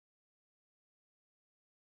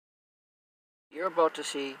you're about to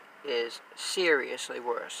see is seriously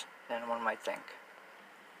worse than one might think.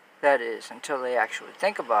 That is, until they actually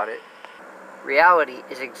think about it. Reality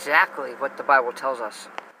is exactly what the Bible tells us.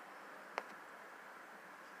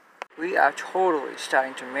 We are totally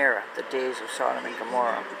starting to mirror the days of Sodom and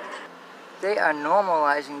Gomorrah. They are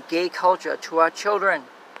normalizing gay culture to our children.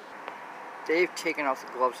 They've taken off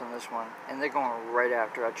the gloves on this one, and they're going right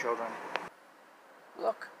after our children.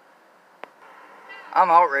 Look. I'm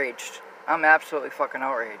outraged. I'm absolutely fucking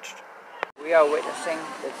outraged. We are witnessing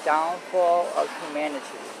the downfall of humanity.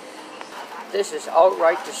 This is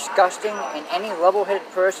outright disgusting, and any level-headed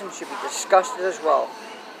person should be disgusted as well.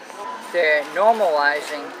 They're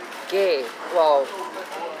normalizing gay, well,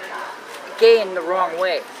 gay in the wrong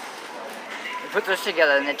way. You put this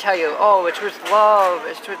together and they tell you, oh, it's with love,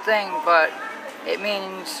 it's with thing, but it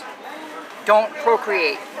means don't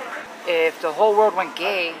procreate. If the whole world went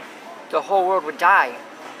gay, the whole world would die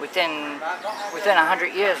within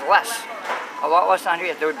 100 years less. A lot less than 100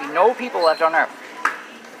 years. There would be no people left on Earth.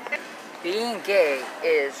 Being gay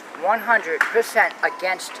is 100%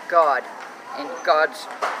 against God and God's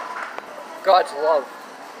love.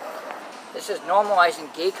 This is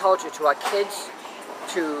normalizing gay culture to our kids.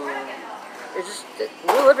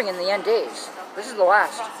 We're living in the end days. This is the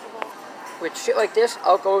last. With shit like this,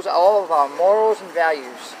 outgoes all of our morals and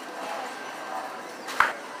values.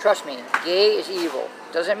 Trust me, gay is evil.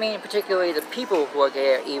 Doesn't mean particularly the people who are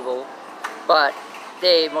gay are evil, but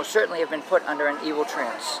they most certainly have been put under an evil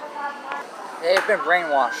trance. They have been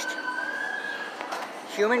brainwashed.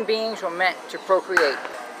 Human beings were meant to procreate.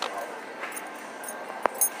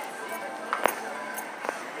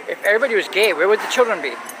 If everybody was gay, where would the children be?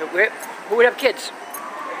 Who would have kids?